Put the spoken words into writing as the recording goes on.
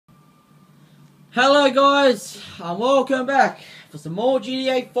Hello guys, and welcome back for some more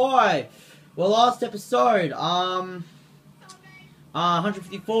GTA 5. Well, last episode,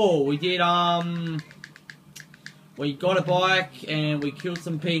 154, we did, we got a bike and we killed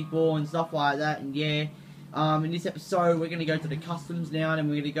some people and stuff like that, and yeah. In this episode, we're gonna go to the customs now, and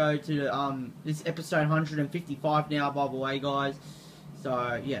we're gonna go to, this episode 155 now, by the way, guys.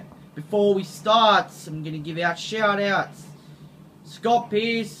 So, yeah. Before we start, I'm gonna give out shout-outs. Scott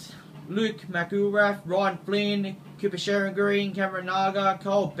Pierce, Luke McElrath, Ryan Flynn, Cooper Sharon Green, Cameron Naga,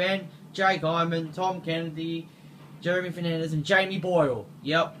 Cole Ben, Jake Hyman, Tom Kennedy, Jeremy Fernandez, and Jamie Boyle.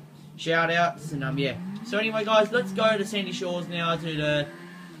 Yep, shout outs, and yeah. So anyway, guys, let's go to Sandy Shores now to the.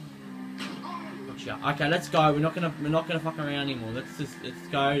 Okay, let's go. We're not gonna fuck around anymore. Let's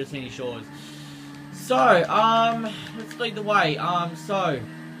go to Sandy Shores. So let's lead the way.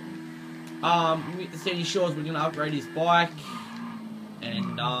 With the Sandy Shores, we're gonna upgrade his bike.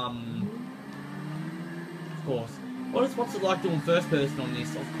 And, of course, what's it like doing first person on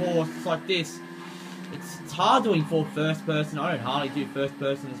this? Of course, it's like this. It's hard doing for first person. I don't hardly do first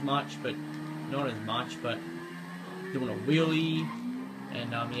person as much, but not as much, but doing a wheelie,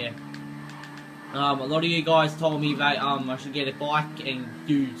 and, yeah. A lot of you guys told me that, I should get a bike and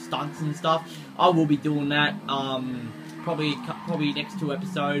do stunts and stuff. I will be doing that, probably next 2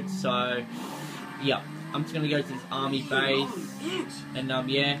 episodes, so, yeah. I'm just gonna go to this army base, and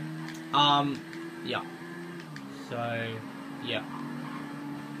yeah, yeah. So, yeah.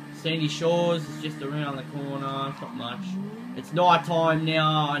 Sandy Shores is just around the corner. It's not much. It's night time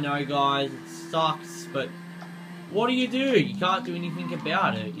now. I know, guys. It sucks, but what do? You can't do anything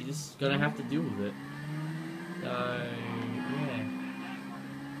about it. You're just gonna have to deal with it. So, yeah.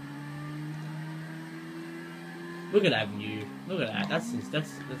 Look at that view. Look at that.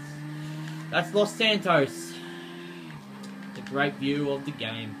 That's Los Santos. It's a great view of the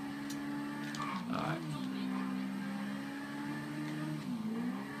game. Alright.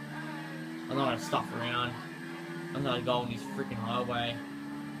 I'm not gonna stuff around. I'm gonna go on this freaking highway.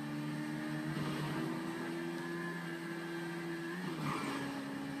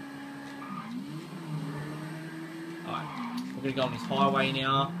 Alright. We're gonna go on this highway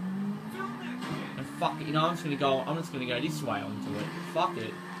now. And fuck it, you know, I'm just gonna go this way onto it. Fuck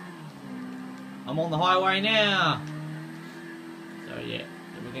it. I'm on the highway now. So yeah,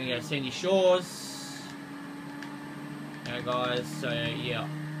 we're gonna go to Sandy Shores. Okay, guys. So yeah.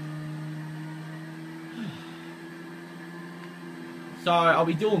 So I'll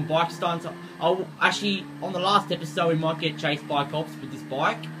be doing bike stunts. I'll actually, on the last episode, we might get chased by cops with this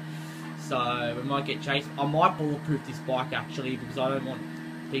bike. So we might get chased. I might bulletproof this bike actually, because I don't want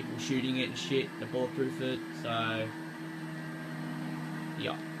people shooting it and shit to bulletproof it. So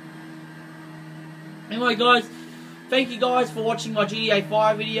yeah. Anyway, guys, thank you guys for watching my GTA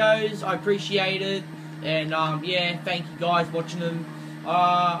 5 videos. I appreciate it. And, yeah, thank you guys for watching them.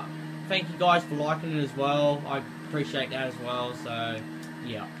 Thank you guys for liking it as well. I appreciate that as well. So,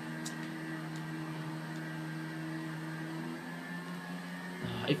 yeah.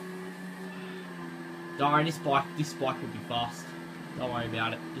 Don't worry, this bike will be fast. Don't worry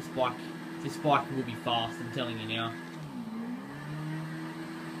about it. This bike will be fast, I'm telling you now.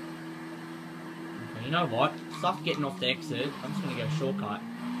 You know what? Stuff getting off the exit. I'm just gonna go shortcut.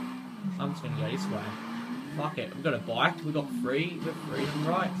 I'm just gonna go this way. Fuck it. We've got a bike. We've got freedom,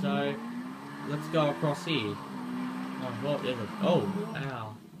 right? So let's go across here. Oh, what? There's a. Oh,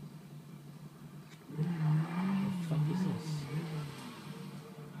 ow. What the fuck is this?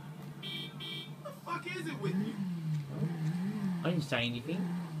 What the fuck is it with you? I didn't say anything.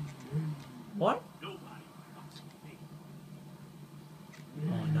 What? Nobody.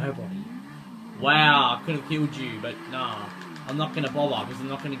 Oh, nobody. Wow, I could have killed you, but nah. I'm not going to bother, because I'm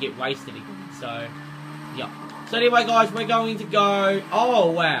not going to get wasted again. So, yeah. So anyway, guys, we're going to go... Oh,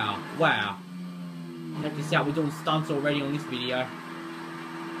 wow. Wow. Check this out. We're doing stunts already on this video.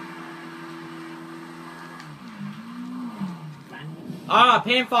 Ah,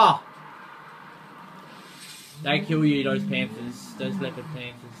 Panther! They kill you, those Panthers. Those leopard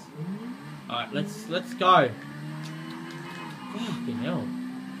Panthers. Alright, let's go. Fucking hell.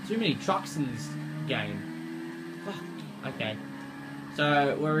 Too many trucks in this game. Fuck. Okay.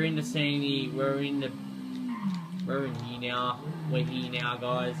 So we're in the Sandy. We're in here now. We're here now,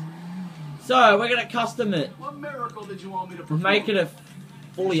 guys. So we're gonna custom it. What miracle did you want me to We're perform? making it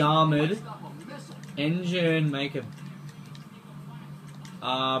fully armored. Engine, make it.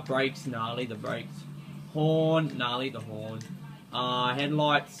 Brakes, gnarly the brakes. Horn, gnarly the horn.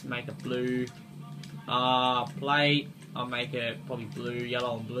 Headlights, make it blue. Plate. I'll make it probably blue,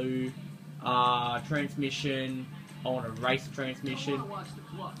 yellow and blue. Transmission, I want a race transmission.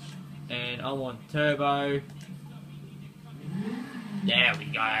 And I want turbo. There we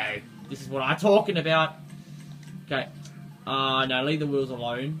go. This is what I'm talking about. Okay. No, leave the wheels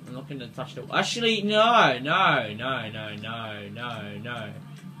alone. I'm not going to touch the... Actually, no.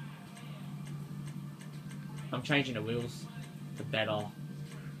 I'm changing the wheels to better.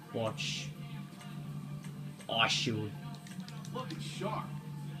 Watch. Ice shield. Looking sharp.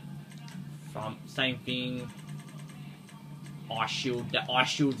 Front, same thing. Ice shield. The ice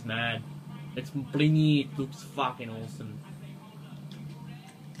shield's mad. It's blingy. It looks fucking awesome.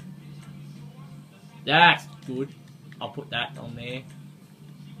 That's good. I'll put that on there.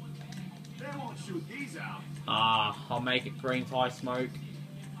 They won't shoot these out. I'll make it green tie smoke.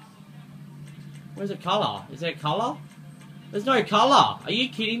 Where's the colour? Is there colour? There's no colour. Are you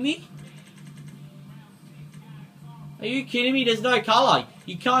kidding me? Are you kidding me? There's no colour.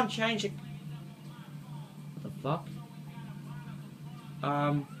 You can't change it. What the fuck?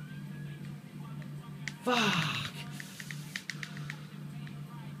 Fuck.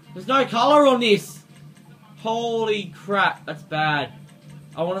 There's no colour on this. Holy crap, that's bad.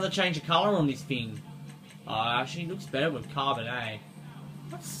 I wanted to change the colour on this thing. Actually, it looks better with carbon, eh?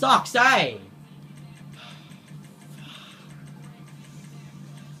 That sucks, eh?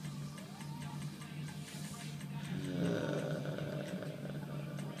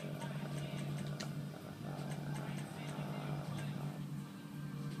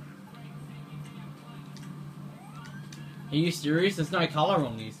 Are you serious? There's no colour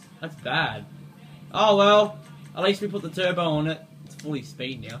on this. That's bad. Oh well, at least we put the turbo on it. It's fully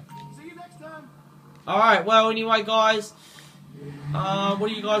speed now. See you next time. Alright, well anyway guys, what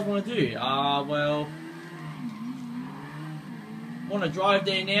do you guys want to do? Well, want to drive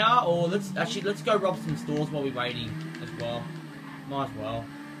there now, or let's go rob some stores while we're waiting as well. Might as well.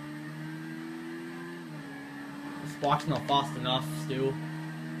 The spike's not fast enough still.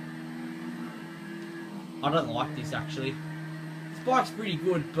 I don't like this actually. Spike's pretty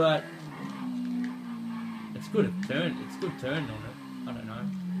good, but it's good at turn. It's good turn on it. I don't know.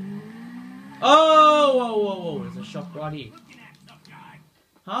 Oh, whoa! There's a shop right here.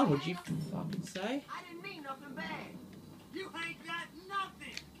 Huh? What'd you fucking say? I didn't mean nothing bad. You ain't got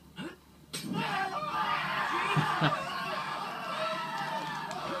nothing.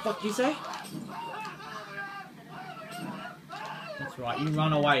 Fuck you say? That's right. You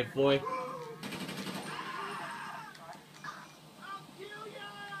run away, boy.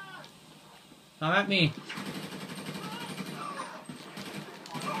 Come at me.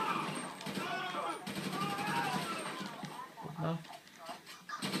 No.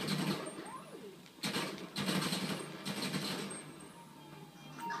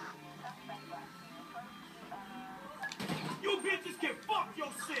 You bitches can fuck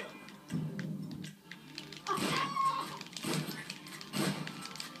yourself.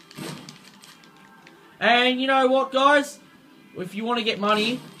 And you know what, guys? If you want to get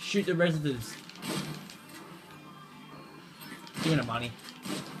money, shoot the residents. Give me the money.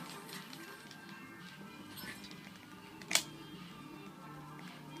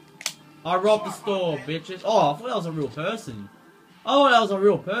 I robbed the store, bitches. Oh, I thought that was a real person. Oh, that was a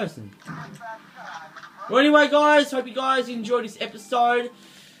real person. Well, anyway, guys, hope you guys enjoyed this episode.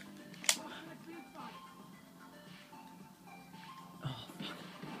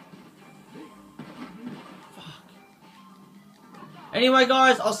 Anyway,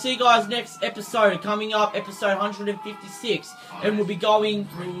 guys, I'll see you guys next episode. Coming up, episode 156, and we will be going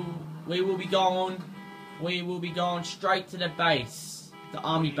straight to the base, the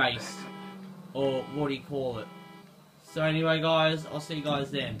army base, or what do you call it? So anyway, guys, I'll see you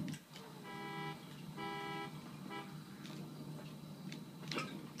guys then.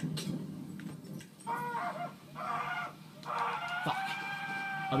 Fuck!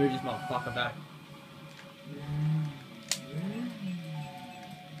 I moved this motherfucker back.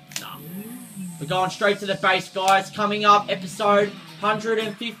 We're going straight to the base, guys. Coming up, episode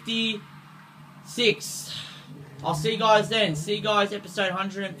 156. I'll see you guys then. See you guys, episode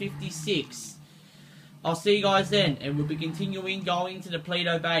 156. I'll see you guys then. And we'll be continuing going to the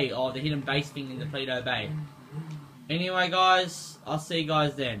Pluto Bay. Or the hidden base thing in the Pluto Bay. Anyway, guys, I'll see you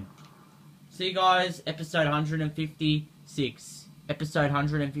guys then. See you guys, episode 156. Episode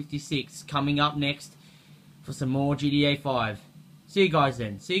 156. Coming up next for some more GTA 5. See you guys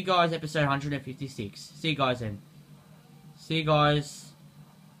then. See you guys, episode 156. See you guys then. See you guys.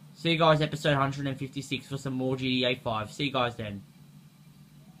 See you guys, episode 156 for some more GTA 5. See you guys then.